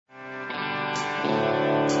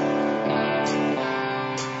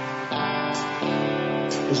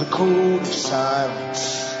There's a code of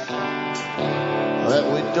silence that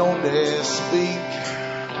we don't dare speak.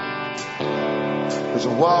 There's a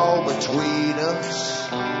wall between us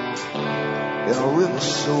and a river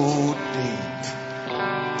so deep.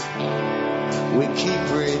 We keep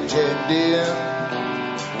pretending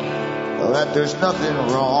that there's nothing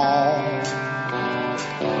wrong.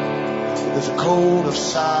 There's a code of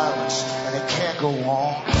silence and it can't go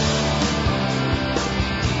on.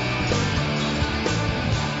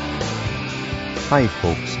 Hi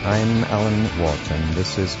folks, I'm Alan Watt and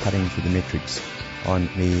this is Cutting Through the Matrix on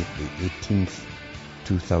May the 18th,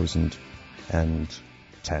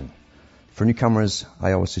 2010. For newcomers,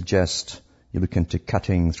 I always suggest you look into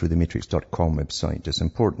cuttingthroughthematrix.com website. It's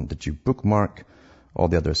important that you bookmark all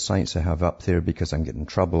the other sites I have up there because I'm getting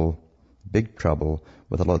trouble, big trouble,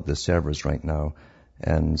 with a lot of the servers right now.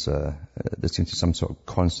 And there seems to be some sort of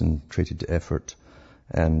concentrated effort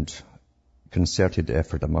and concerted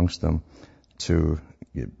effort amongst them to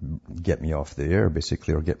get me off the air,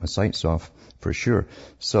 basically, or get my sites off, for sure.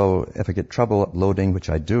 So if I get trouble uploading, which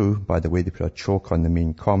I do, by the way, they put a choke on the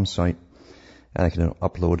main com site, and I can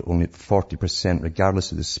upload only at 40%,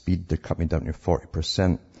 regardless of the speed, they cut me down to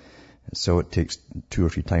 40%. So it takes 2 or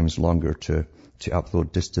 3 times longer to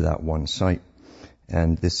upload just to that one site.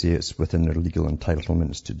 And they say it's within their legal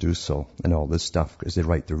entitlements to do so, and all this stuff, because they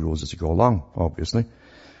write the rules as you go along, obviously,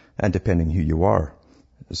 and depending who you are.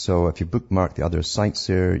 So if you bookmark the other sites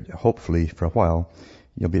there, hopefully for a while,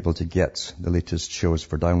 you'll be able to get the latest shows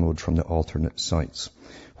for download from the alternate sites.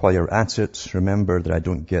 While you're at it, remember that I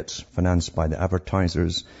don't get financed by the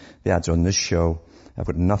advertisers. The ads on this show I've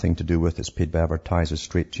got nothing to do with. It's paid by advertisers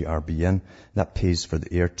straight to RBN. That pays for the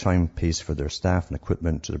airtime, pays for their staff and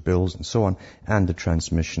equipment, their bills and so on, and the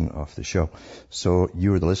transmission of the show. So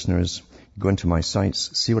you, the listeners, go into my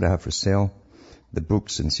sites, see what I have for sale. The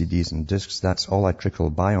books and CDs and discs, that's all I trickle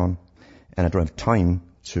by on. And I don't have time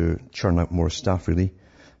to churn out more stuff, really,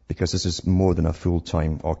 because this is more than a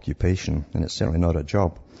full-time occupation, and it's certainly not a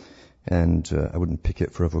job. And I wouldn't pick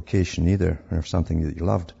it for a vocation either, or something that you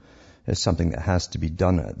loved. It's something that has to be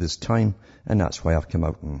done at this time, and that's why I've come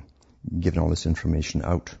out and given all this information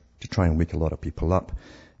out to try and wake a lot of people up.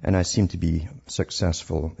 And I seem to be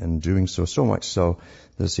successful in doing so, so much so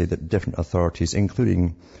that I say that different authorities,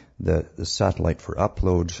 including the satellite for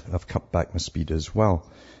upload, have cut back my speed as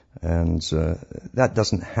well. And that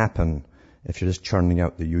doesn't happen if you're just churning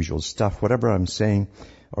out the usual stuff. Whatever I'm saying,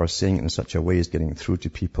 or saying it in such a way, is getting through to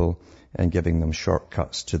people and giving them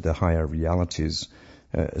shortcuts to the higher realities,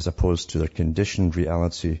 as opposed to their conditioned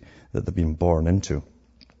reality that they've been born into.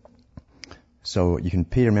 So you can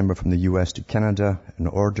pay, remember, from the US to Canada in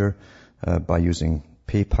order by using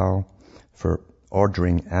PayPal for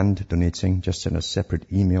ordering and donating. Just send a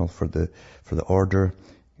separate email for the order.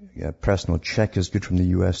 Personal check is good from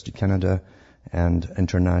the US to Canada, and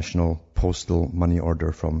international postal money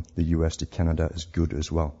order from the US to Canada is good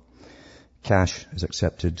as well. Cash is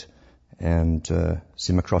accepted, and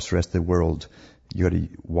same across the rest of the world. You got to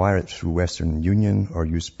wire it through Western Union or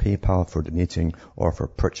use PayPal for donating or for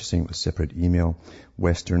purchasing with a separate email.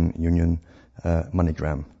 Western Union,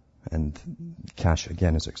 MoneyGram, and cash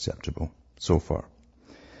again is acceptable so far.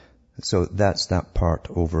 So that's that part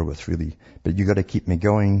over with, really. But you got to keep me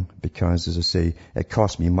going because, as I say, it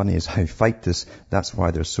costs me money as I fight this. That's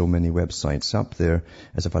why there's so many websites up there,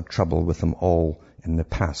 as I've had trouble with them all in the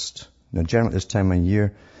past. Now, generally this time of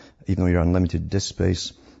year, even though you're unlimited disk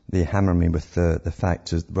space, they hammer me with the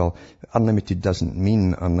fact that, well, unlimited doesn't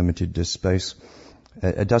mean unlimited disk space.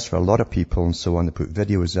 It does for a lot of people and so on. They put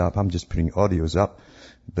videos up. I'm just putting audios up.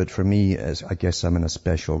 But for me, I guess I'm in a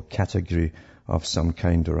special category of some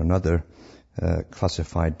kind or another,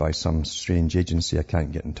 classified by some strange agency I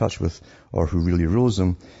can't get in touch with, or who really rules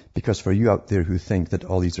them. Because for you out there who think that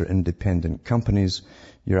all these are independent companies,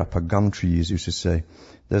 you're up a gum tree, as you used to say.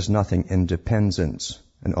 There's nothing independent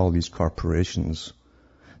in all these corporations.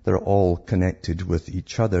 They're all connected with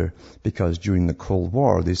each other because during the Cold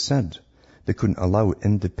War they said they couldn't allow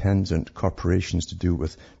independent corporations to do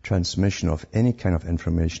with transmission of any kind of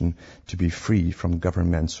information to be free from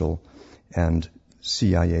governmental and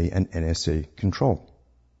CIA and NSA control.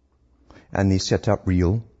 And they set up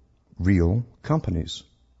real companies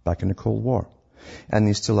back in the Cold War. And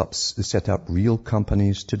they set up real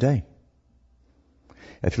companies today.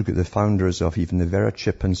 If you look at the founders of even the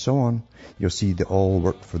Verichip and so on, you'll see they all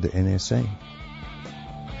work for the NSA.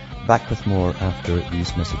 Back with more after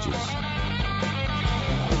these messages.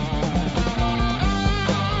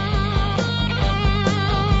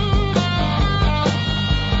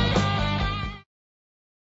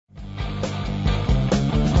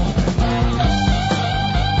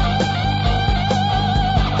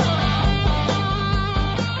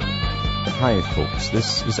 Hi folks,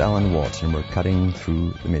 this is Alan Watt and we're cutting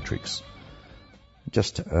through the matrix.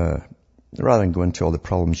 Just rather than go into all the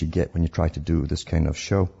problems you get when you try to do this kind of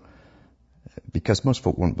show, because most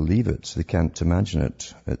folk won't believe it, so they can't imagine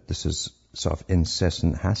it. This is sort of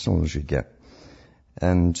incessant hassles you get.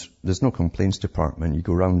 And there's no complaints department. You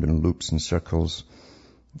go round in loops and circles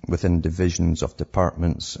within divisions of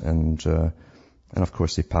departments and of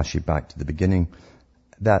course they pass you back to the beginning.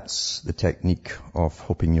 That's the technique of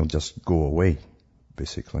hoping you'll just go away,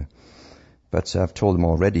 basically. But I've told them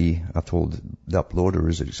already, I've told the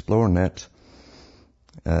uploaders at ExploreNet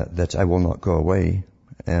that I will not go away.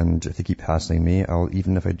 And if they keep hassling me,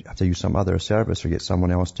 even if I have to use some other service or get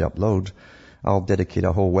someone else to upload, I'll dedicate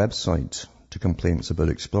a whole website to complaints about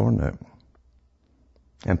ExploreNet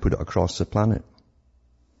and put it across the planet.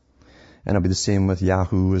 And it'll be the same with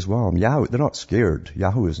Yahoo as well. Yahoo, they're not scared.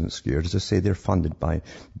 Yahoo isn't scared. As I say, they're funded by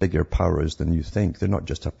bigger powers than you think. They're not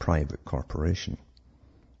just a private corporation.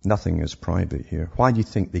 Nothing is private here. Why do you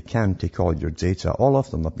think they can take all your data? All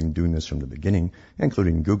of them have been doing this from the beginning,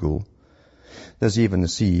 including Google. There's even the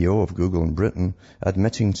CEO of Google in Britain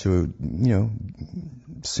admitting to,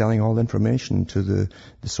 selling all the information to the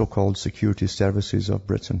so-called security services of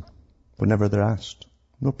Britain whenever they're asked.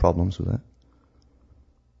 No problems with that.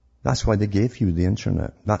 That's why they gave you the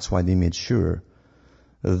internet. That's why they made sure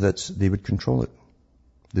that they would control it.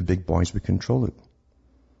 The big boys would control it.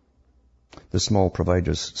 The small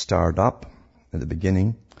providers started up at the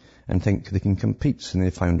beginning and think they can compete, and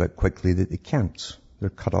they found out quickly that they can't.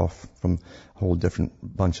 They're cut off from a whole different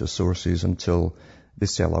bunch of sources until they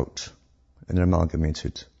sell out and they're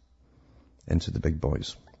amalgamated into the big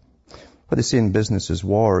boys. What they say in business is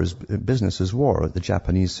war is business is war. The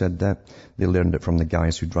Japanese said that. They learned it from the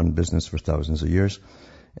guys who'd run business for thousands of years.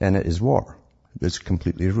 And it is war. It's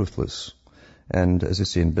completely ruthless. And as I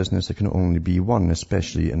say in business, there can only be one,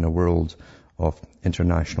 especially in a world of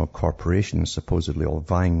international corporations supposedly all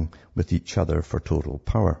vying with each other for total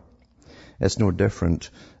power. It's no different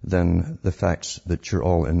than the fact that you're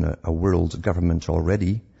all in a world government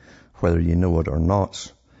already, whether you know it or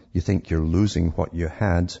not. You think you're losing what you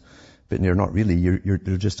had, but you're not really.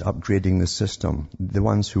 You're just upgrading the system. The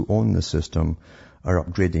ones who own the system are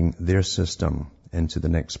upgrading their system into the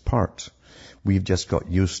next part. We've just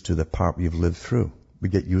got used to the part we've lived through. We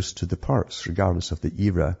get used to the parts, regardless of the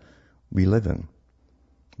era we live in.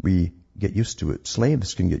 We get used to it.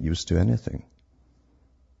 Slaves can get used to anything.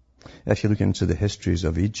 If you look into the histories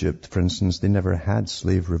of Egypt, for instance, they never had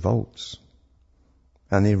slave revolts.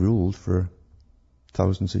 And they ruled for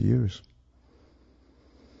thousands of years.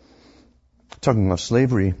 Talking of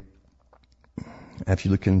slavery, if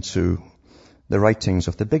you look into the writings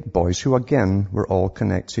of the big boys, who again were all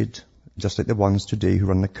connected, just like the ones today who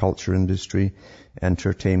run the culture industry,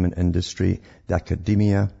 entertainment industry, the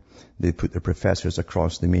academia, they put their professors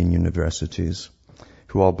across the main universities,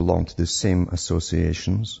 who all belong to the same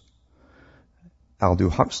associations.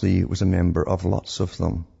 Aldous Huxley was a member of lots of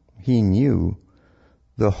them. He knew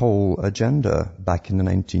the whole agenda back in the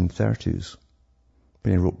 1930s.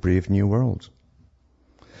 When he wrote Brave New World.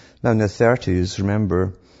 Now in the 30s,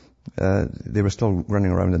 remember, they were still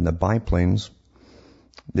running around in the biplanes.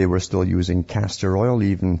 They were still using castor oil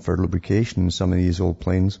even for lubrication in some of these old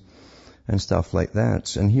planes and stuff like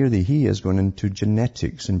that. And here he is going into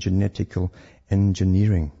genetics and genetical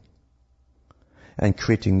engineering and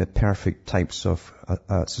creating the perfect types of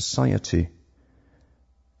society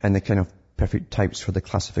and the kind of perfect types for the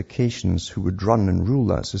classifications who would run and rule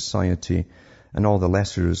that society, and all the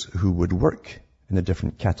lessers who would work in the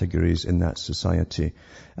different categories in that society.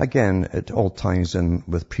 Again, it all ties in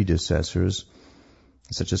with predecessors,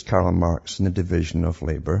 such as Karl Marx and the division of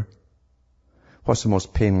labor. What's the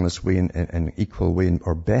most painless way and equal way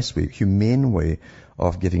or best way, humane way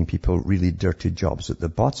of giving people really dirty jobs at the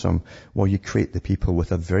bottom? Well, you create the people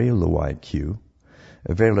with a very low IQ,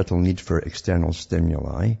 a very little need for external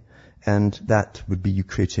stimuli, and that would be you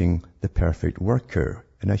creating the perfect worker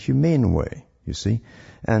in a humane way. You see,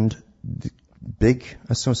 and the big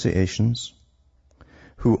associations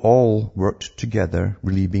who all worked together,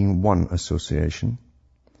 really being one association,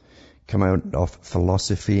 come out of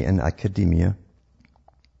philosophy and academia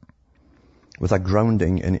with a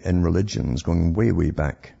grounding in religions going way, way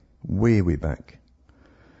back, and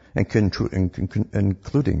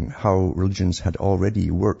including how religions had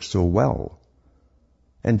already worked so well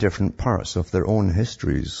in different parts of their own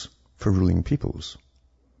histories for ruling peoples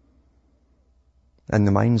and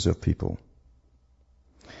the minds of people.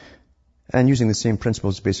 And using the same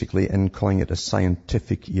principles basically and calling it a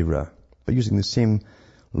scientific era, but using the same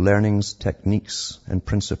learnings, techniques and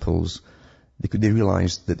principles, they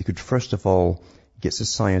realized that they could first of all get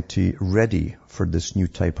society ready for this new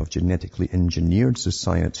type of genetically engineered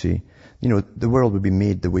society, the world would be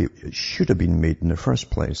made the way it should have been made in the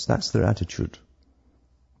first place. That's their attitude,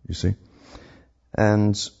 you see.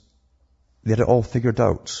 And they had it all figured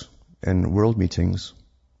out in world meetings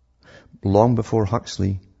long before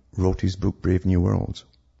Huxley wrote his book, Brave New World.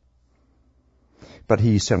 But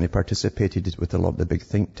he certainly participated with a lot of the big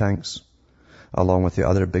think tanks, along with the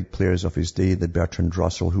other big players of his day, the Bertrand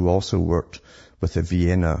Russell, who also worked with the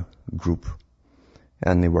Vienna group,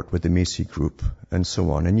 and they worked with the Macy group, and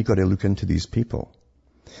so on. And you've got to look into these people,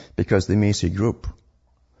 because the Macy group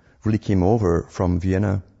really came over from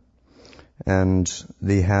Vienna, and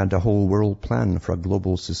they had a whole world plan for a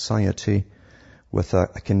global society with a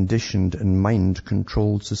conditioned and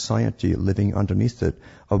mind-controlled society living underneath it,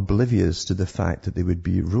 oblivious to the fact that they would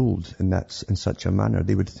be ruled in such a manner.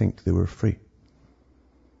 They would think they were free.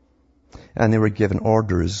 And they were given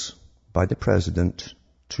orders by the president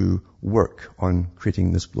to work on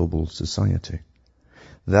creating this global society.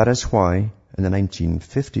 That is why in the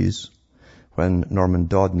 1950s, when Norman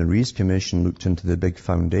Dodd and the Rees Commission looked into the big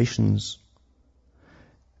foundations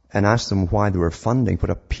and asked them why they were funding what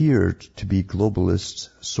appeared to be globalist,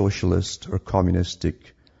 socialist, or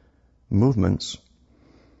communistic movements,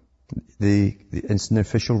 it's in the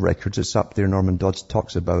official records, it's up there. Norman Dodd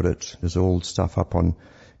talks about it. There's old stuff up on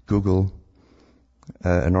Google.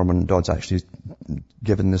 And Norman Dodd's actually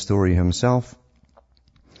given the story himself.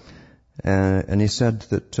 And he said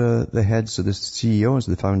that the heads of the CEOs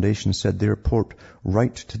of the foundation said they report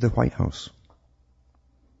right to the White House.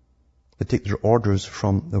 They take their orders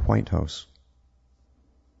from the White House,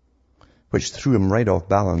 which threw him right off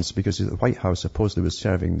balance, because the White House supposedly was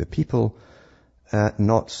serving the people,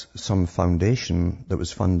 not some foundation that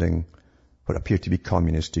was funding what appeared to be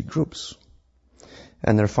communistic groups.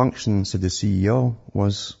 And their function, said the CEO,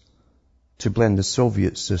 was to blend the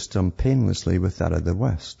Soviet system painlessly with that of the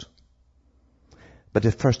West. But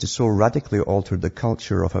at first it so radically altered the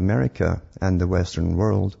culture of America and the Western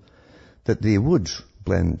world that they would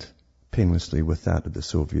blend painlessly with that of the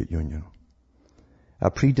Soviet Union. A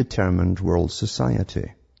predetermined world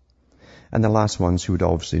society. And the last ones who would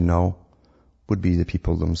obviously know would be the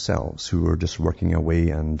people themselves, who were just working away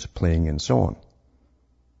and playing and so on.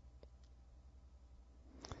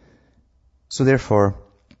 So therefore,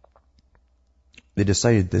 they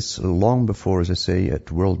decided this long before, as I say,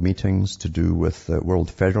 at world meetings to do with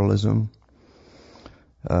world federalism.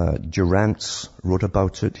 Durant wrote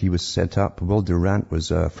about it. He was set up. Will Durant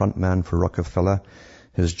was a front man for Rockefeller.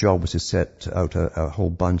 His job was to set out a whole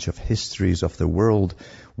bunch of histories of the world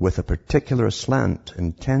with a particular slant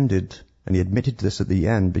intended, and he admitted this at the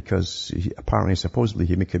end because supposedly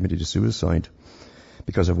he committed to suicide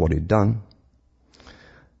because of what he'd done.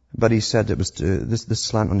 But he said it was this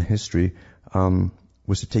slant on history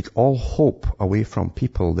was to take all hope away from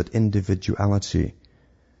people that individuality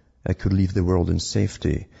could leave the world in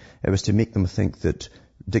safety. It was to make them think that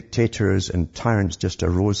dictators and tyrants just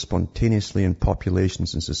arose spontaneously in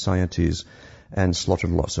populations and societies and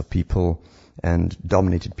slaughtered lots of people and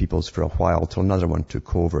dominated peoples for a while till another one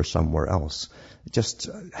took over somewhere else. Just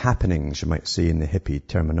happenings, you might say, in the hippie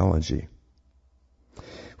terminology,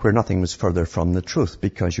 where nothing was further from the truth,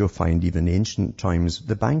 because you'll find even in ancient times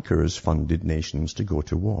the bankers funded nations to go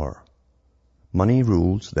to war. Money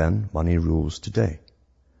ruled then, money rules today.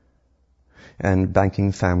 And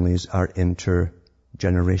banking families are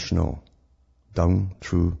intergenerational, down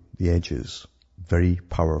through the ages. Very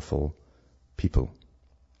powerful people.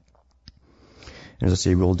 And as I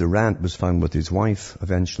say, Will Durant was found with his wife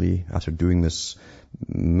eventually after doing this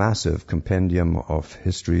massive compendium of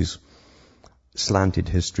histories, slanted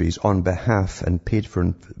histories on behalf and paid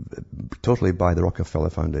for totally by the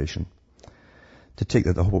Rockefeller Foundation, to take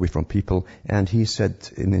the hope away from people. And he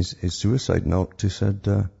said in his suicide note, he said,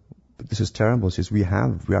 this is terrible. He says, we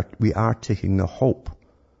are taking the hope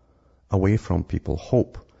away from people,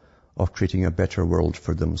 hope of creating a better world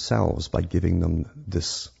for themselves by giving them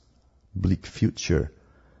this bleak future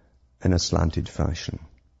in a slanted fashion.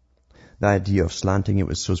 The idea of slanting it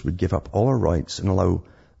was so as we'd give up all our rights and allow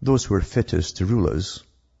those who are fittest to rule us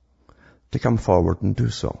to come forward and do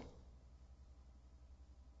so.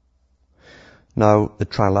 Now, the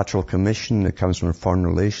Trilateral Commission, the Council on Foreign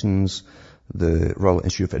Relations, the Royal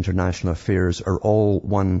Institute of International Affairs are all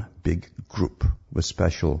one big group with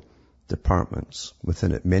special departments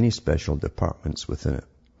within it, many special departments within it.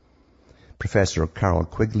 Professor Carroll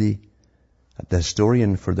Quigley, the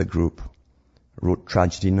historian for the group, wrote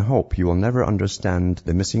Tragedy and Hope. You will never understand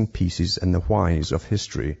the missing pieces and the whys of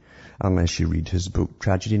history unless you read his book,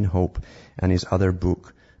 Tragedy and Hope, and his other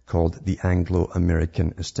book called The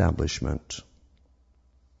Anglo-American Establishment.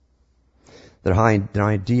 Their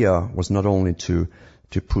idea was not only to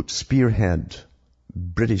put spearhead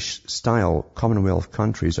British-style Commonwealth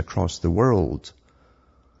countries across the world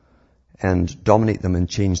and dominate them and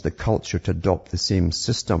change the culture to adopt the same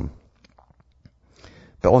system,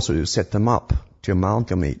 but also to set them up to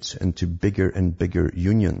amalgamate into bigger and bigger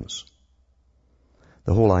unions.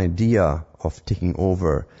 The whole idea of taking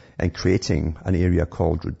over and creating an area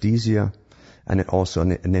called Rhodesia, and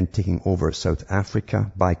then taking over South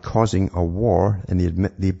Africa by causing a war, and they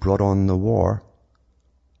admit they brought on the war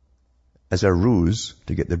as a ruse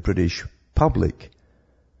to get the British public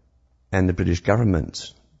and the British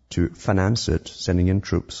government to finance it, sending in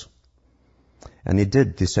troops. And they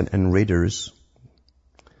did. They sent in raiders,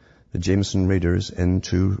 the Jameson raiders,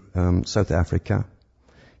 into South Africa,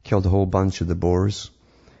 killed a whole bunch of the Boers,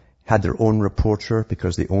 had their own reporter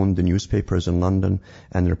because they owned the newspapers in London,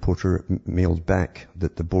 and the reporter mailed back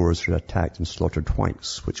that the Boers had attacked and slaughtered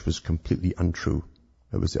whites, which was completely untrue.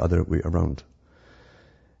 It was the other way around.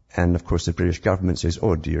 And of course the British government says,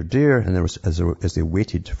 oh dear, dear, and there was, as they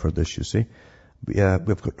waited for this, you see, we've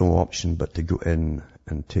got no option but to go in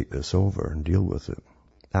and take this over and deal with it.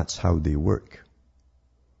 That's how they work.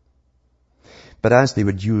 But as they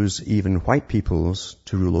would use even white peoples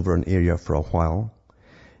to rule over an area for a while,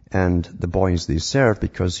 and the boys they served,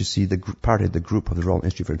 because you see, part of the group of the Royal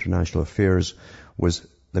Institute for International Affairs was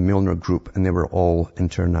the Milner Group, and they were all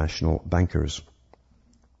international bankers.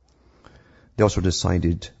 They also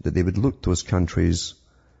decided that they would loot those countries,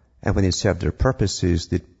 and when they served their purposes,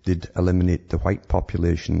 they'd eliminate the white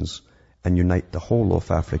populations and unite the whole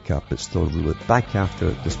of Africa, but still rule it. Back after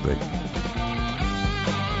this break.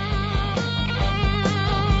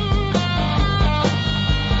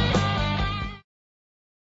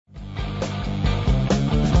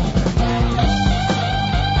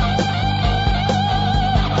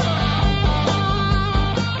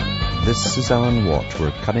 This is Alan Watt.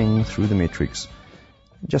 We're cutting through the matrix.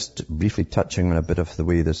 Just briefly touching on a bit of the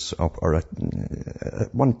way this,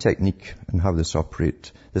 one technique and how this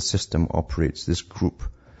system operates, this group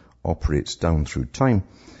operates down through time.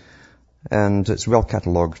 And it's well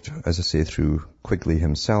catalogued, as I say, through Quigley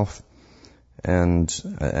himself and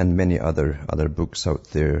many other books out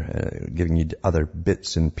there, giving you other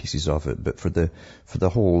bits and pieces of it. But for the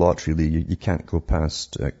whole lot, really, you can't go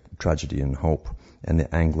past Tragedy and Hope and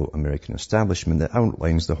the Anglo-American establishment that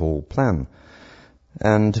outlines the whole plan.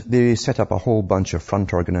 And they set up a whole bunch of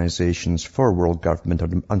front organizations for world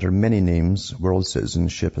government under many names: World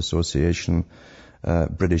Citizenship Association,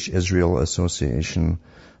 British Israel Association,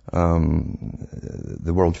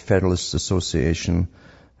 the World Federalists Association,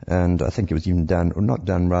 and I think it was even one of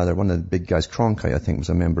the big guys, Cronkite, I think, was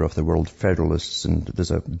a member of the World Federalists, and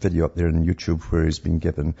there's a video up there on YouTube where he's been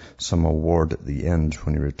given some award at the end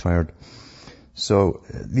when he retired. So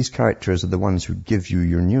these characters are the ones who give you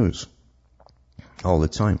your news all the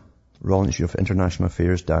time. Royal Institute of International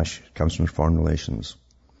Affairs - comes from Foreign Relations.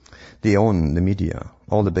 They own the media.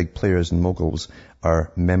 All the big players and moguls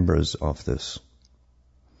are members of this.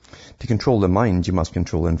 To control the mind, you must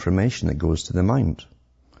control information that goes to the mind.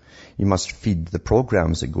 You must feed the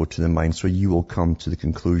programs that go to the mind so you will come to the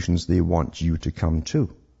conclusions they want you to come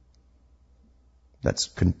to. That's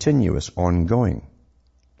continuous, ongoing.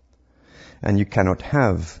 And you cannot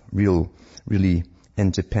have really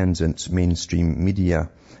independent mainstream media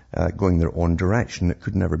going their own direction. It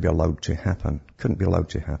could never be allowed to happen. Couldn't be allowed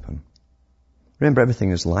to happen. Remember, everything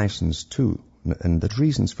is licensed too. And the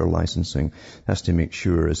reasons for licensing has to make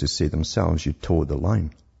sure, as they say themselves, you toe the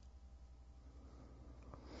line.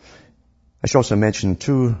 I should also mention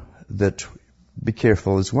too that be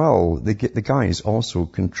careful as well. The guys also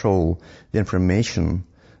control the information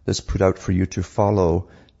that's put out for you to follow,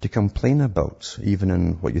 to complain about, even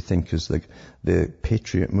in what you think is the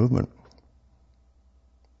patriot movement.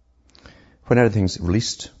 When anything's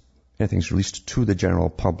released to the general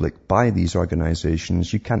public by these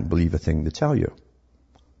organizations, you can't believe a thing they tell you,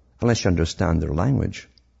 unless you understand their language.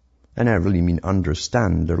 And I really mean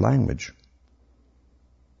understand their language.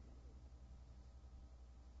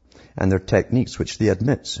 And their techniques, which they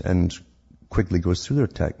admit, and Quigley goes through their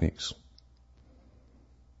techniques.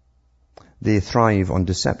 They thrive on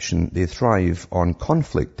deception. They thrive on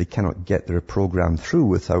conflict. They cannot get their program through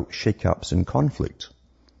without shake-ups and conflict.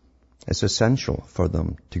 It's essential for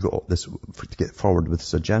them to get forward with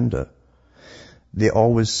this agenda. They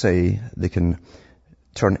always say they can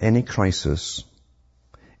turn any crisis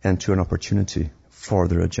into an opportunity for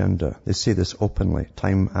their agenda. They say this openly,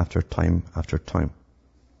 time after time after time.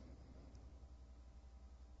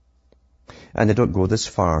 And they don't go this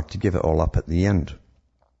far to give it all up at the end.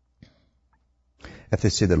 If they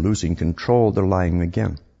say they're losing control, they're lying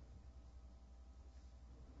again.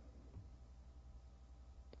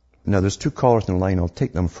 Now, there's two callers in the line. I'll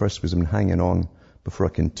take them first because I've been hanging on before I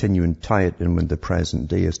continue and tie it in with the present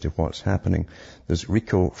day as to what's happening. There's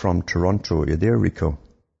Rico from Toronto. Are you there, Rico?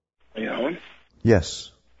 Are you on? Yes.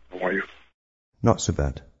 How are you? Not so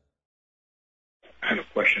bad. I have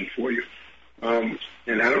a question for you. And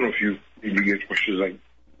I don't know if you get questions like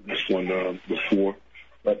this one before,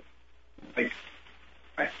 but my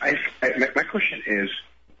question is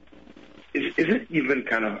it even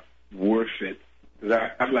kind of worth it?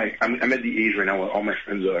 Because I'm at the age right now where all my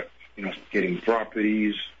friends are, getting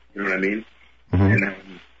properties, you know what I mean? Mm-hmm. And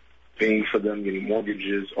I'm paying for them, getting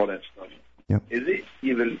mortgages, all that stuff. Yep. Is it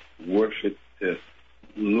even worth it to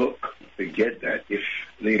look to get that if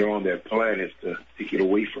later on their plan is to take it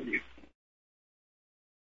away from you?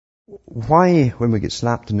 Why, when we get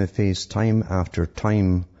slapped in the face time after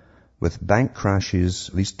time with bank crashes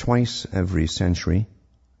at least twice every century,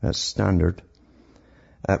 that's standard,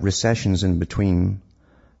 recessions in between,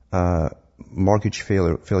 mortgage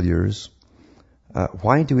failures,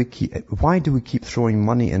 why do we keep throwing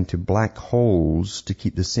money into black holes to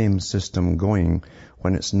keep the same system going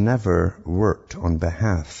when it's never worked on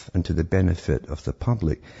behalf and to the benefit of the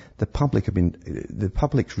public? The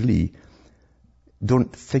public really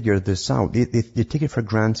don't figure this out. They take it for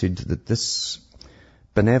granted that this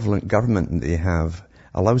benevolent government that they have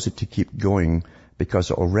allows it to keep going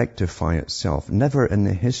because it will rectify itself. Never in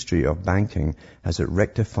the history of banking has it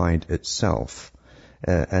rectified itself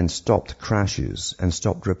and stopped crashes and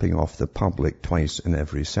stopped ripping off the public twice in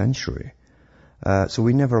every century. So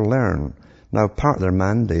we never learn. Now, part of their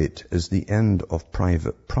mandate is the end of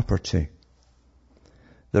private property.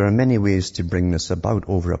 There are many ways to bring this about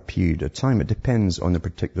over a period of time. It depends on the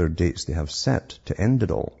particular dates they have set to end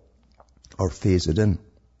it all or phase it in.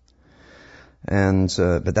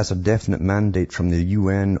 But that's a definite mandate from the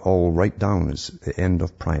UN all right down is the end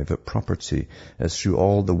of private property. It's through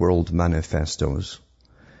all the world manifestos.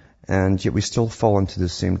 And yet we still fall into the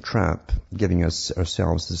same trap, giving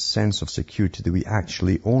ourselves the sense of security that we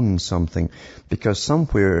actually own something, because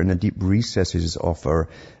somewhere in the deep recesses of our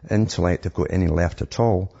intellect, if we've got any left at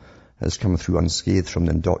all, has come through unscathed from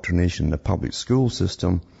the indoctrination in the public school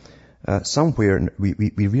system. Somewhere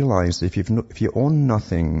we realize that if you own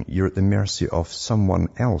nothing, you're at the mercy of someone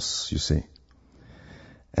else, you see.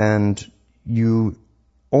 And you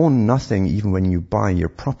own nothing even when you buy your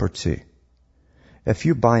property. If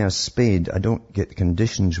you buy a spade, I don't get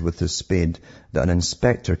conditions with the spade that an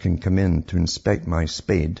inspector can come in to inspect my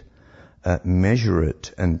spade, measure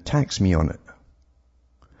it, and tax me on it.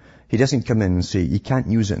 He doesn't come in and say, you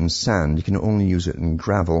can't use it in sand, you can only use it in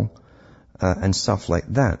gravel, and stuff like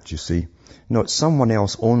that, you see. No, someone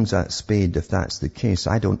else owns that spade if that's the case.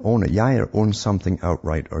 I don't own it. You either own something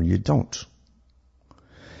outright or you don't.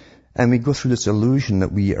 And we go through this illusion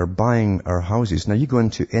that we are buying our houses. Now you go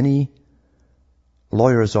into any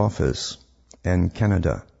lawyer's office in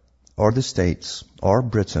Canada or the States or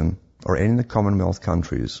Britain or any of the Commonwealth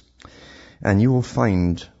countries, and you will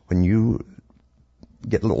find when you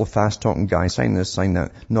get a little fast-talking guy, sign this, sign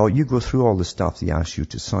that. No, you go through all the stuff they ask you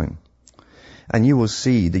to sign. And you will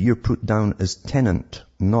see that you're put down as tenant,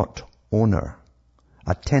 not owner.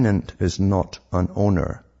 A tenant is not an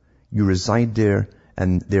owner. You reside there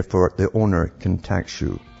and therefore the owner can tax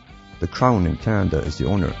you. The Crown in Canada is the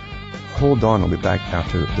owner. Hold on, I'll be back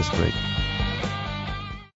after this break.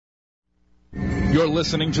 You're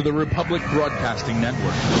listening to the Republic Broadcasting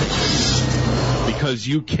Network. Because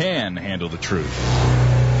you can handle the truth.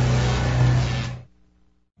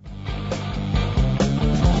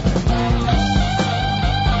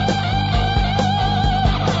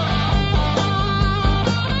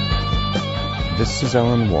 This is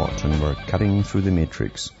Alan Watt, and we're cutting through the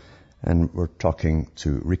matrix. And we're talking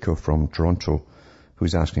to Rico from Toronto,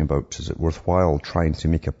 who's asking about, is it worthwhile trying to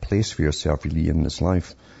make a place for yourself really in this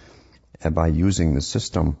life by using the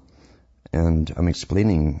system? And I'm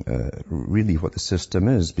explaining really what the system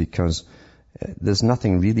is, because there's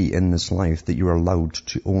nothing really in this life that you're allowed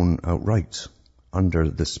to own outright under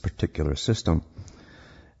this particular system.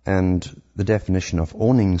 And the definition of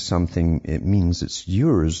owning something, it means it's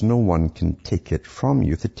yours. No one can take it from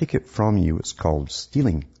you. If they take it from you, it's called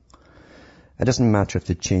stealing. It doesn't matter if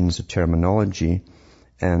they change the terminology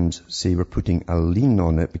and say we're putting a lien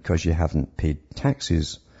on it because you haven't paid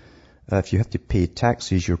taxes. If you have to pay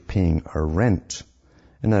taxes, you're paying a rent.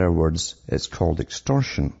 In other words, it's called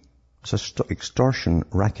extortion. It's an extortion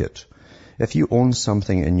racket. If you own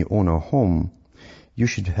something and you own a home, you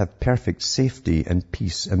should have perfect safety and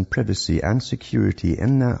peace and privacy and security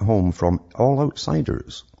in that home from all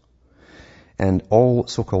outsiders and all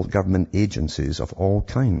so-called government agencies of all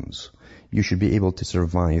kinds. You should be able to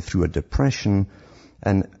survive through a depression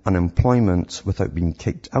and unemployment without being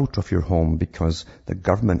kicked out of your home because the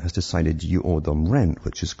government has decided you owe them rent,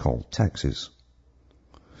 which is called taxes.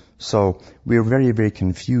 So we're very, very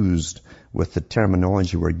confused with the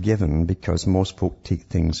terminology we're given because most folk take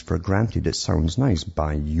things for granted. It sounds nice,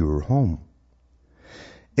 buy your home.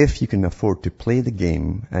 If you can afford to play the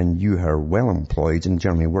game and you are well employed and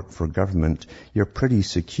generally work for government, you're pretty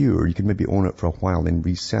secure. You can maybe own it for a while and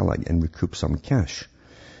resell it and recoup some cash.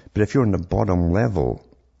 But if you're on the bottom level,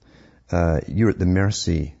 you're at the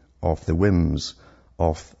mercy of the whims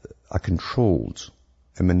of a controlled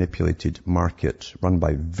and manipulated market run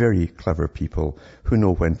by very clever people who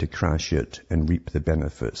know when to crash it and reap the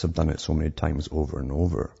benefits. I've done it so many times over and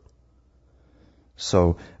over.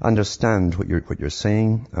 So understand what you're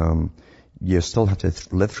saying. You still have to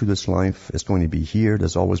live through this life. It's going to be here.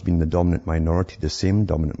 There's always been the dominant minority, the same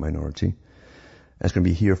dominant minority. It's going to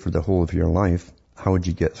be here for the whole of your life. How would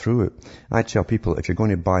you get through it? I tell people, if you're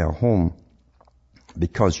going to buy a home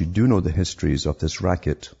because you do know the histories of this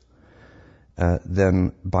racket,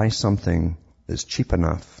 then buy something that's cheap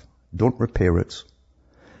enough. Don't repair it.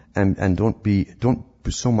 And don't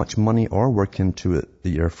put so much money or work into it that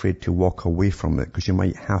you're afraid to walk away from it, because you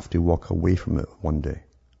might have to walk away from it one day.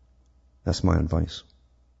 That's my advice.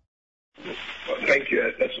 Well, thank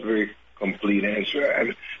you. That's a very complete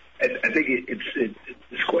answer. I think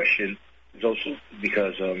this question is also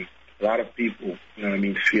because a lot of people,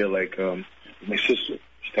 feel like my sister,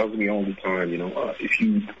 she tells me all the time, if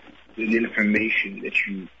you, the information that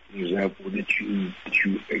you, for example, that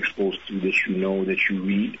you exposed to, that you know, that you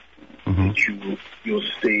read, that you'll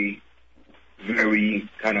stay very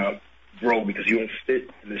kind of broke because you don't fit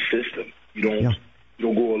in the system. You don't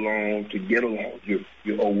go along to get along.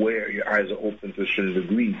 You're aware. Your eyes are open to a certain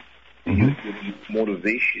degree. Your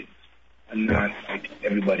motivations are not like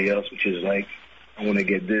everybody else, which is like, I want to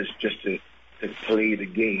get this just to play the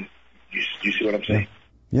game. You see what I'm saying?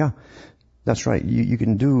 Yeah. That's right. You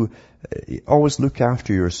can always look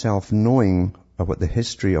after yourself, knowing what the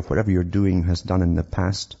history of whatever you're doing has done in the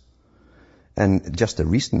past. And just the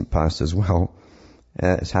recent past as well.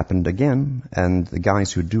 It's happened again. And the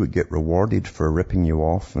guys who do it get rewarded for ripping you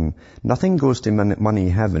off. And nothing goes to money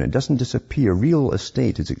heaven. It doesn't disappear. Real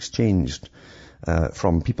estate is exchanged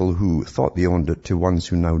from people who thought they owned it to ones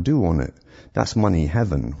who now do own it. That's money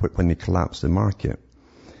heaven when they collapse the market.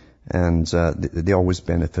 And they always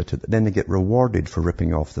benefited. Then they get rewarded for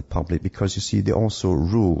ripping off the public because, you see, they also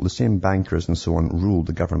rule, the same bankers and so on rule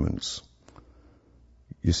the governments.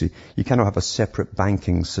 You see, you cannot have a separate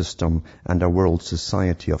banking system and a world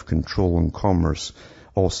society of control and commerce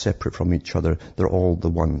all separate from each other. They're all the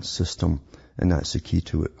one system, and that's the key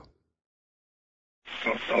to it.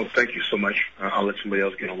 Oh, thank you so much. I'll let somebody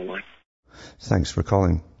else get on the line. Thanks for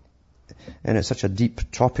calling. And it's such a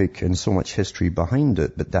deep topic and so much history behind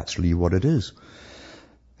it, but that's really what it is.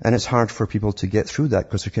 And it's hard for people to get through that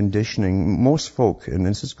because they're conditioning. Most folk, and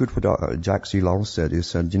this is good what Jack C. Lowell said, he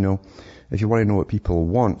said, if you want to know what people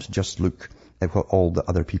want, just look at what all the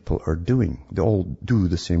other people are doing. They all do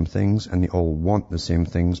the same things and they all want the same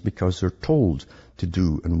things because they're told to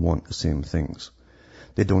do and want the same things.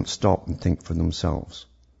 They don't stop and think for themselves.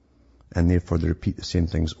 And therefore they repeat the same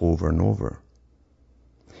things over and over.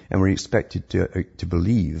 And we're expected to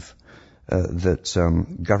believe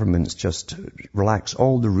that governments just relax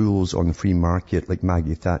all the rules on the free market like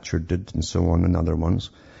Maggie Thatcher did and so on and other ones.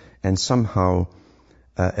 And somehow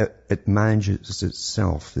it manages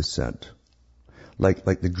itself, they said. Like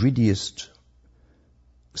the greediest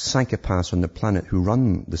psychopaths on the planet who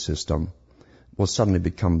run the system will suddenly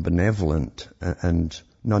become benevolent and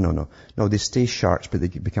no, they stay sharks, but they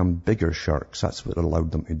become bigger sharks. That's what it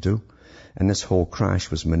allowed them to do. And this whole crash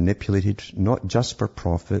was manipulated, not just for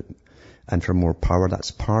profit and for more power.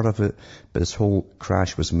 That's part of it. But this whole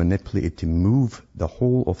crash was manipulated to move the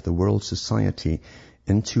whole of the world society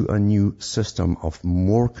into a new system of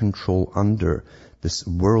more control under this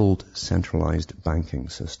world centralized banking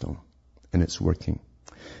system. And it's working.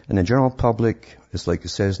 And the general public, it's like it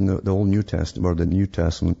says in the Old New Testament, or the New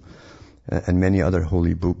Testament, and many other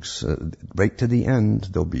holy books, right to the end,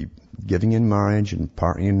 they'll be giving in marriage and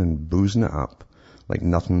partying and boozing it up like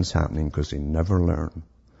nothing's happening because they never learn.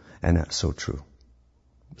 And that's so true.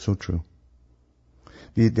 So true.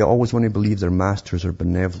 They always want to believe their masters are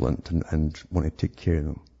benevolent and want to take care of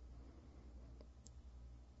them.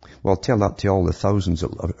 Well, tell that to all the thousands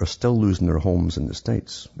that are still losing their homes in the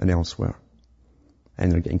States and elsewhere.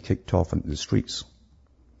 And they're getting kicked off into the streets.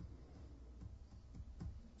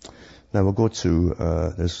 Now we'll go to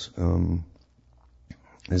there's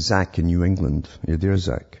Zach in New England. Are you there,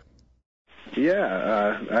 Zach? Yeah,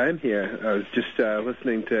 I'm here. I was just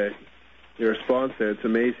listening to your response there. It's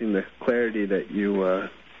amazing the clarity that you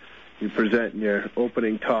present in your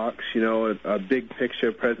opening talks. You know, a big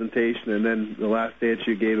picture presentation, and then the last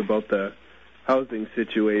answer you gave about the housing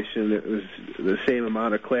situation. It was the same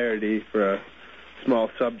amount of clarity for a small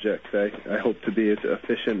subject. I hope to be as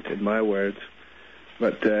efficient in my words.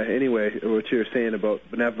 But anyway, what you were saying about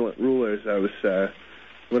benevolent rulers, I was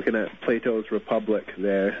looking at Plato's Republic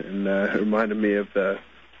there, and it reminded me of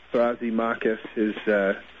Thrasymachus, his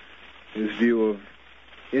view of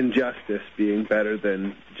injustice being better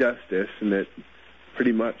than justice, and it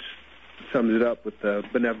pretty much sums it up with the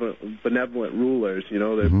benevolent rulers. You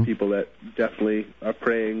know, the people that definitely are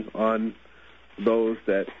preying on those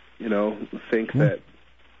that, you know, think that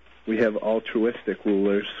we have altruistic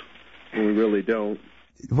rulers, and we really don't.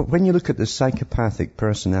 When you look at the psychopathic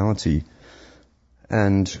personality,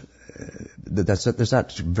 and there's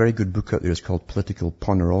that very good book out there, it's called Political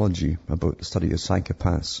Ponerology, about the study of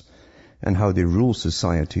psychopaths and how they rule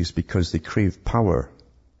societies because they crave power,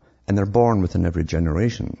 and they're born within every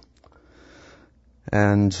generation.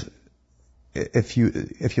 And if you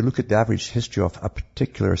look at the average history of a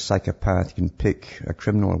particular psychopath, you can pick a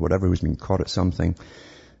criminal or whatever who's been caught at something,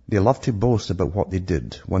 they love to boast about what they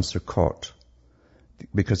did once they're caught,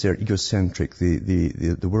 because they're egocentric.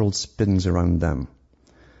 The world spins around them.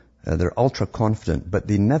 They're ultra confident, but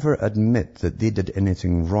they never admit that they did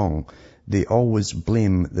anything wrong. They always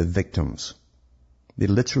blame the victims. They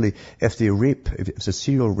literally, if it's a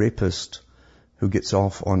serial rapist who gets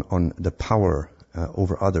off on the power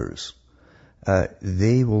over others,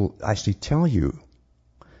 they will actually tell you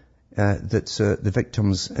that the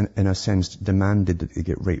victims, in a sense, demanded that they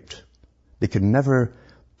get raped. They can never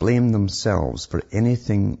blame themselves for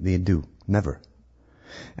anything they do. Never.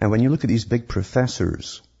 And when you look at these big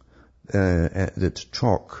professors that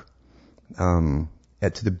talk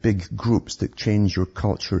to the big groups that change your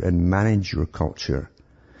culture and manage your culture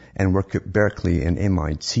and work at Berkeley and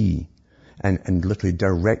MIT and literally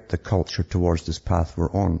direct the culture towards this path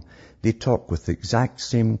we're on, they talk with the exact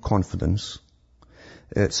same confidence.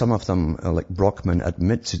 Some of them, like Brockman,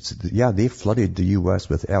 admits they flooded the U.S.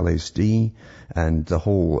 with LSD and the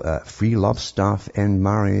whole free love stuff, end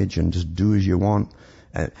marriage and just do as you want.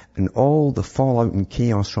 And all the fallout and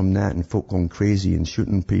chaos from that, and folk going crazy and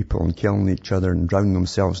shooting people and killing each other and drowning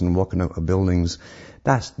themselves and walking out of buildings.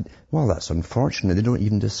 That's unfortunate. They don't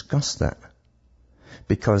even discuss that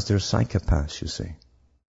because they're psychopaths, you see.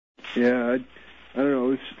 Yeah, I don't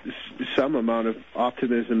know. It's some amount of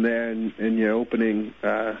optimism there in your opening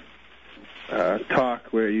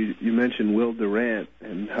talk where you mentioned Will Durant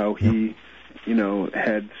and how he, you know,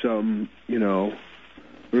 had some, you know,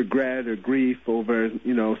 regret or grief over,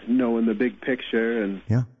 you know, knowing the big picture. And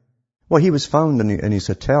well, he was found in his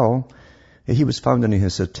hotel. He was found in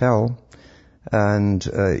his hotel, and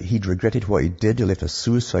he'd regretted what he did. He left a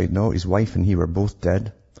suicide note. His wife and he were both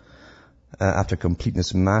dead after completing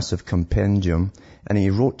this massive compendium. And he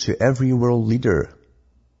wrote to every world leader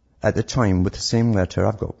at the time with the same letter.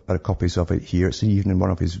 I've got copies of it here. It's even in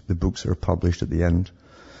one of the books that are published at the end.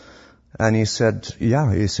 And he said,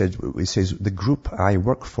 the group I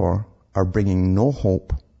work for are bringing no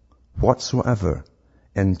hope whatsoever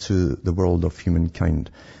into the world of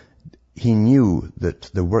humankind. He knew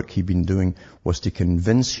that the work he'd been doing was to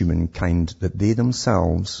convince humankind that they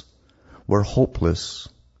themselves were hopeless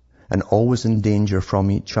and always in danger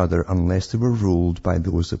from each other unless they were ruled by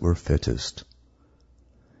those that were fittest.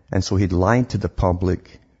 And so he'd lied to the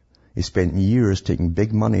public. He spent years taking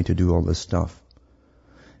big money to do all this stuff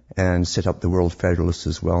and set up the World Federalists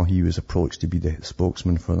as well. He was approached to be the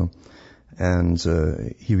spokesman for them. And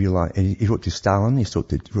he wrote to Stalin, he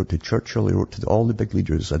wrote to Churchill, he wrote to all the big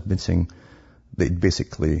leaders admitting they'd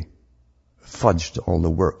basically fudged all the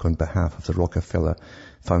work on behalf of the Rockefeller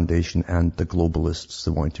Foundation and the globalists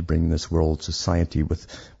that wanted to bring this world society with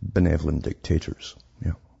benevolent dictators.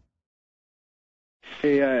 Yeah.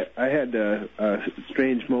 Hey, I had a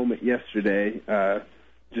strange moment yesterday,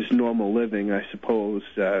 just normal living, I suppose.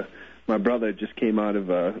 My brother just came out of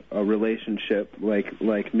a relationship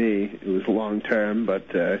like me. It was long term, but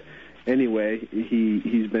anyway,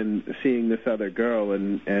 he's been seeing this other girl,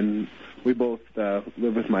 and we both live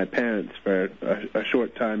with my parents for a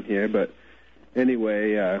short time here. But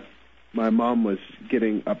anyway, my mom was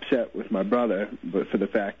getting upset with my brother, but for the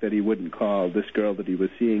fact that he wouldn't call this girl that he was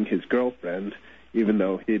seeing his girlfriend, even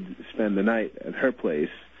though he'd spend the night at her place.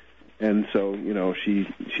 And so, you know, she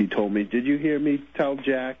told me, "Did you hear me tell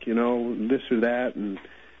Jack, you know, this or that?" And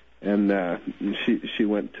she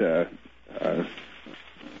went to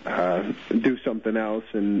do something else.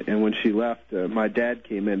 And when she left, my dad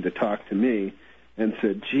came in to talk to me, and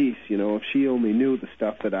said, geez, if she only knew the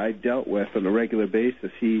stuff that I dealt with on a regular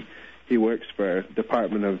basis. He works for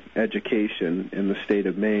Department of Education in the state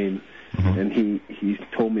of Maine, and he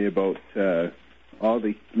told me about all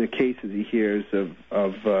the cases he hears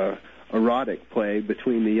of erotic play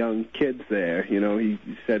between the young kids there. He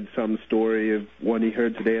said some story of one he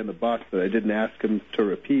heard today on the bus that I didn't ask him to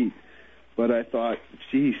repeat. But I thought,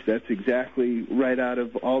 geez, that's exactly right out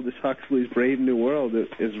of Aldous Huxley's Brave New World. It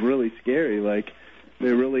is really scary. Like,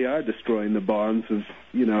 they really are destroying the bonds of,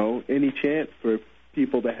 any chance for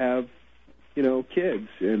people to have, kids.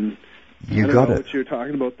 And you I don't got know it. what you're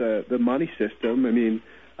talking about, the money system. I mean,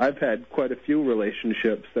 I've had quite a few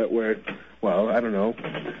relationships that were,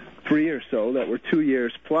 3 or so, that were 2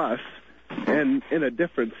 years plus. And in a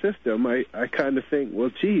different system, I kind of think,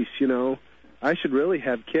 well, geez, I should really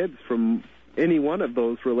have kids from any one of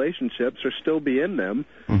those relationships or still be in them.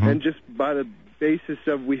 And just by the basis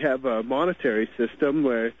of we have a monetary system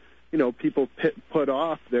where, people put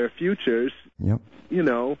off their futures, Yeah, you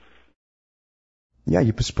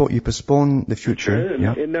postpone the future.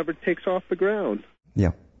 And it never takes off the ground.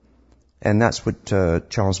 Yeah. And that's what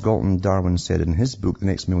Charles Galton Darwin said in his book, The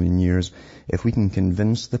Next Million Years. If we can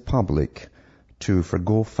convince the public to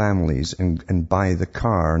forgo families and buy the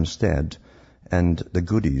car instead, and the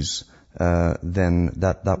goodies, then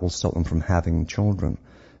that will stop them from having children.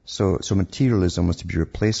 So materialism was to be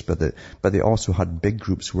replaced with it, but they also had big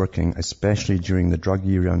groups working, especially during the drug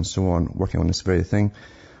era and so on, working on this very thing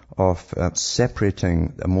of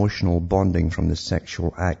separating emotional bonding from the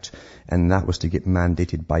sexual act, and that was to get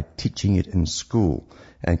mandated by teaching it in school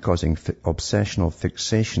and causing obsessional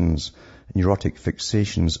fixations, neurotic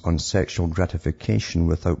fixations on sexual gratification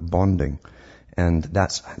without bonding. And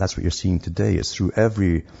that's what you're seeing today. It's through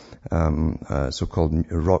every so-called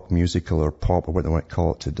rock musical or pop or what they want to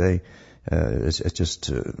call it today. It's just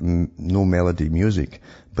no melody music.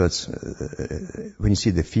 But when you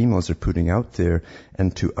see the females are putting out there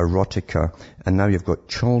into erotica, and now you've got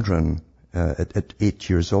children at 8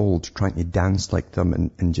 years old trying to dance like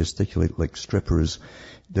them and gesticulate like strippers,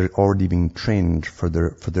 they're already being trained for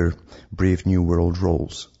their Brave New World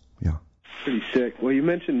roles. Yeah. Pretty sick. Well, you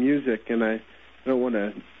mentioned music, and I don't want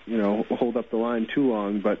to, hold up the line too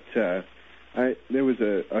long, but there was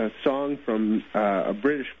a song from a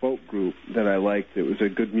British folk group that I liked. It was a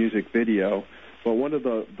good music video, but one of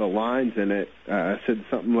the lines in it said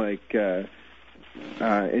something like,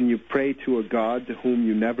 and you pray to a God to whom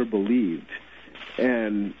you never believed.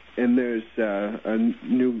 And there's a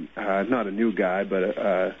new, not a new guy,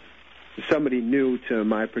 but somebody new to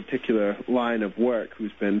my particular line of work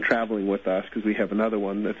who's been traveling with us, because we have another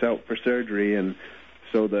one that's out for surgery, and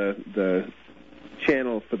so the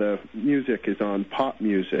channel for the music is on pop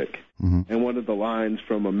music. And one of the lines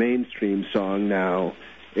from a mainstream song now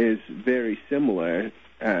is very similar,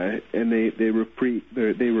 and they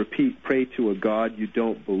repeat pray to a God you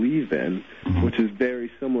don't believe in, which is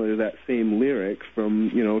very similar to that same lyric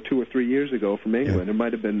from 2 or 3 years ago from England. It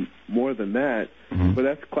might have been more than that, but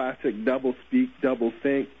that's classic double speak, double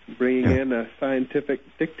think, bringing in a scientific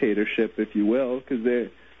dictatorship, if you will, because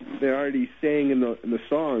they're already saying in the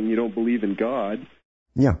song you don't believe in God.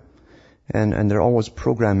 Yeah. And they're always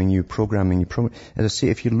programming you. As I say,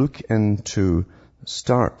 if you look into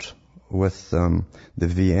start with the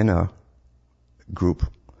Vienna group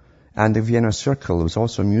and the Vienna Circle, there was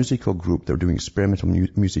also a musical group that were doing experimental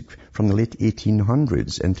music from the late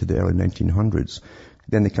 1800s into the early 1900s.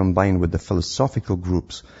 Then they combined with the philosophical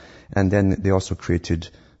groups, and then they also created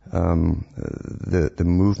the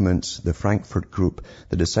movements, the Frankfurt group,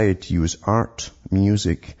 that decided to use art,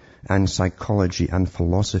 music, and psychology and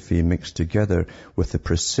philosophy mixed together with the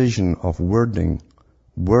precision of wording,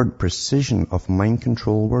 precision of mind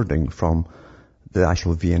control wording from the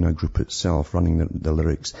actual Vienna group itself running the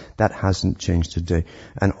lyrics. That hasn't changed today.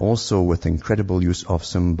 And also with incredible use of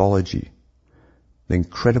symbology. The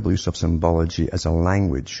incredible use of symbology as a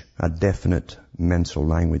language, a definite mental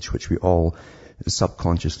language, which we all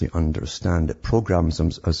subconsciously understand. It programs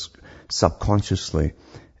us subconsciously,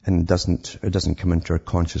 and it doesn't come into our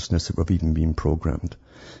consciousness that we've even been programmed.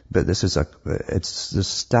 But there's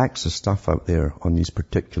stacks of stuff out there on these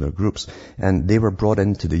particular groups, and they were brought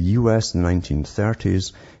into the U.S. in the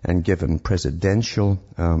 1930s and given presidential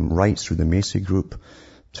rights through the Macy Group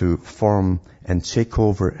to form and take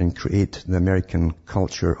over and create the American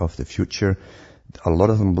culture of the future. A lot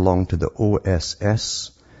of them belong to the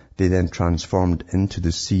OSS. They then transformed into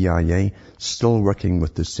the CIA, still working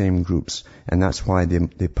with the same groups. And that's why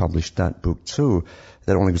they published that book too,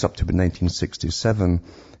 that only goes up to 1967,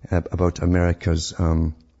 about America's,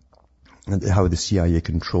 how the CIA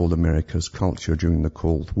controlled America's culture during the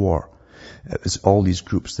Cold War. It was all these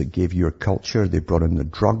groups that gave you your culture. They brought in the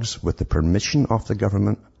drugs with the permission of the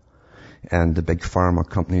government and the big pharma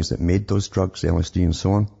companies that made those drugs, LSD and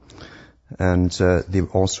so on. And they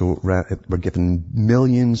also were given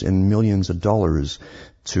millions and millions of dollars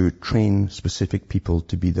to train specific people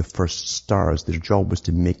to be the first stars. Their job was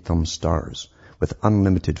to make them stars with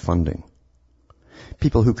unlimited funding.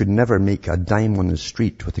 People who could never make a dime on the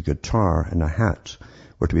street with a guitar and a hat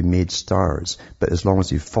were to be made stars. But as long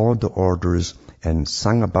as they followed the orders and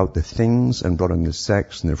sang about the things and brought in the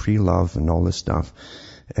sex and the free love and all this stuff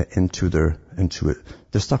into it,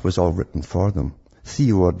 the stuff was all written for them.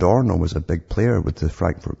 Theo Adorno was a big player with the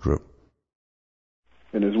Frankfurt Group.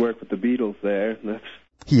 And his work with the Beatles there.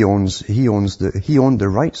 He owned the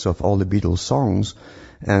rights of all the Beatles songs.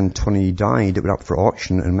 And when he died, it went up for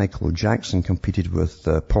auction, and Michael Jackson competed with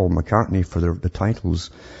Paul McCartney for the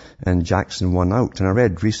titles, and Jackson won out. And I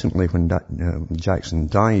read recently when Jackson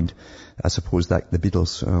died, I suppose that the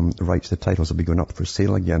Beatles' rights to the titles will be going up for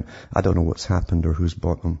sale again. I don't know what's happened or who's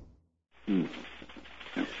bought them.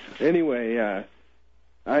 Anyway,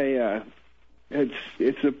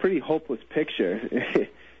 it's a pretty hopeless picture.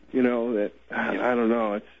 That I don't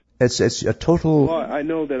know. It's a total... Well, I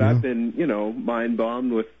know that I've been,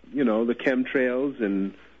 mind-bombed with, the chemtrails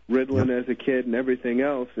and Ritalin as a kid and everything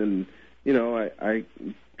else. And, I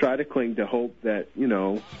try to cling to hope that,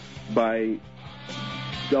 by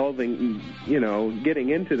delving, getting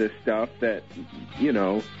into this stuff that,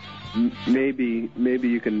 maybe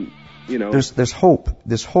you can, There's hope,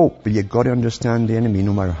 but you've got to understand the enemy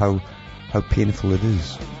no matter how painful it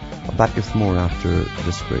is. I'll back with more after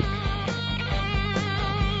this break.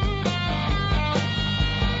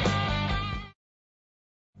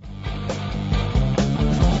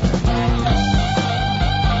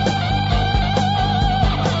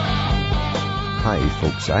 Hi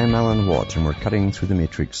folks, I'm Alan Watt and we're cutting through the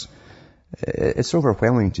matrix. It's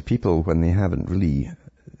overwhelming to people when they haven't really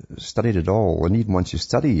studied it all, and even once you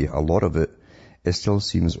study a lot of it, it still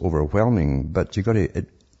seems overwhelming. But you got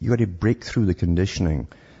to break through the conditioning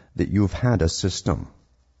that you've had a system.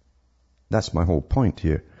 That's my whole point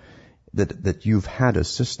here. That you've had a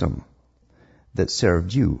system that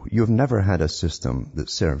served you. You've never had a system that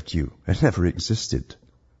served you. It never existed.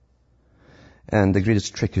 And the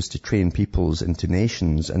greatest trick is to train peoples into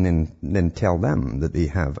nations and then tell them that they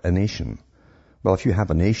have a nation. Well, if you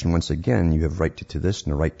have a nation, once again, you have right to this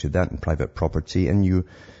and a right to that and private property,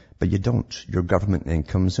 but you don't. Your government then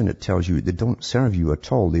comes in, it tells you they don't serve you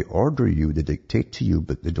at all. They order you, they dictate to you,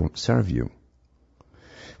 but they don't serve you.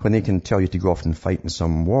 When they can tell you to go off and fight in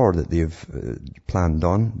some war that they've planned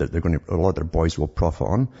on, that a lot of their boys will profit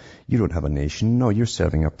on, you don't have a nation. No, you're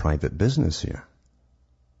serving a private business here.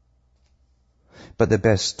 But the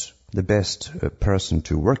best person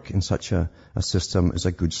to work in such a system is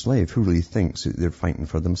a good slave who really thinks that they're fighting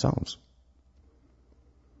for themselves.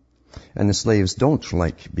 And the slaves don't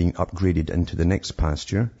like being upgraded into the next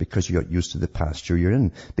pasture because you got used to the pasture you're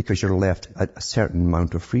in, because you're left a certain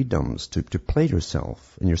amount of freedoms to play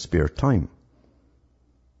yourself in your spare time.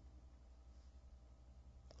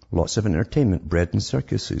 Lots of entertainment, bread and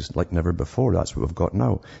circuses like never before. That's what we've got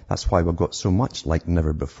now. That's why we've got so much like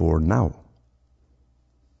never before now.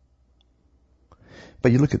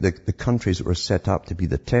 But you look at the countries that were set up to be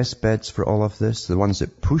the test beds for all of this, the ones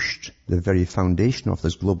that pushed the very foundation of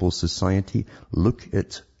this global society. Look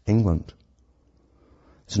at England.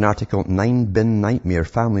 There's an article, 9-bin nightmare,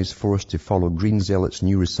 families forced to follow Green Zealots'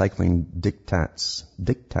 new recycling diktats,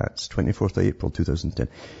 24th of April 2010.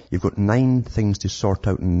 You've got 9 things to sort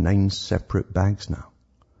out in 9 separate bags now.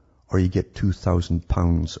 Or you get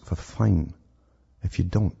 £2,000 of a fine if you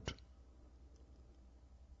don't.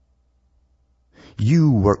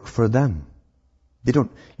 You work for them. They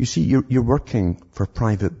don't, you see, you're working for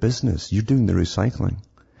private business. You're doing the recycling.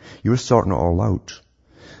 You're sorting it all out.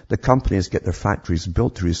 The companies get their factories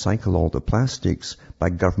built to recycle all the plastics by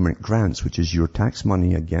government grants, which is your tax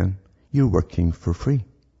money again. You're working for free.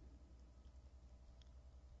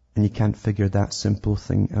 And you can't figure that simple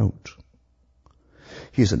thing out.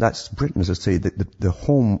 That's Britain, as I say, the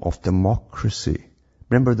home of democracy.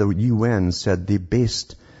 Remember the UN said they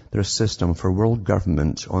based their system for world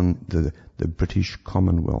government on the British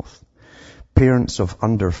Commonwealth. Parents of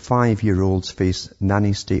under 5-year-olds face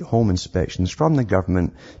nanny state home inspections from the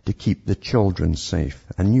government to keep the children safe.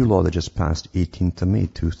 A new law that just passed 18th of May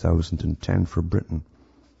 2010 for Britain.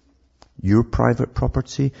 Your private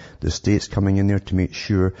property, the state's coming in there to make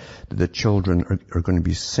sure that the children are going to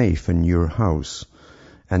be safe in your house.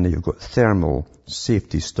 And you've got thermal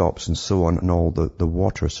safety stops and so on, and all the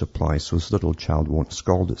water supply, so this little child won't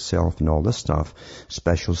scald itself and all this stuff.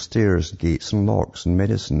 Special stairs, gates and locks and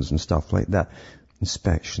medicines and stuff like that.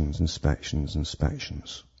 Inspections, inspections,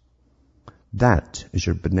 inspections. That is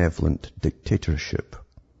your benevolent dictatorship,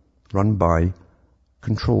 run by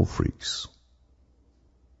control freaks.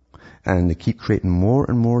 And they keep creating more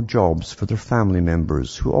and more jobs for their family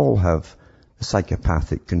members who all have the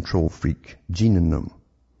psychopathic control freak gene in them.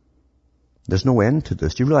 There's no end to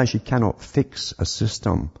this. Do you realize you cannot fix a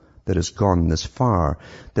system that has gone this far,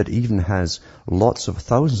 that even has lots of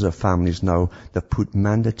thousands of families now that put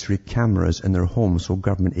mandatory cameras in their homes so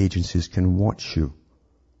government agencies can watch you?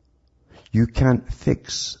 You can't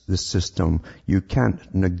fix the system. You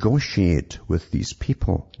can't negotiate with these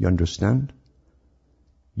people. You understand?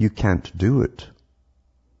 You can't do it.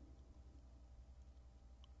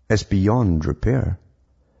 It's beyond repair,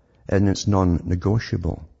 and it's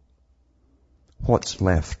non-negotiable. What's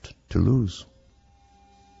left to lose?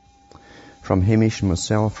 From Hamish and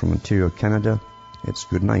myself from Ontario, Canada, it's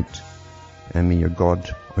good night. And may your God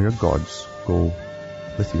or your gods go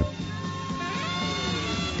with you.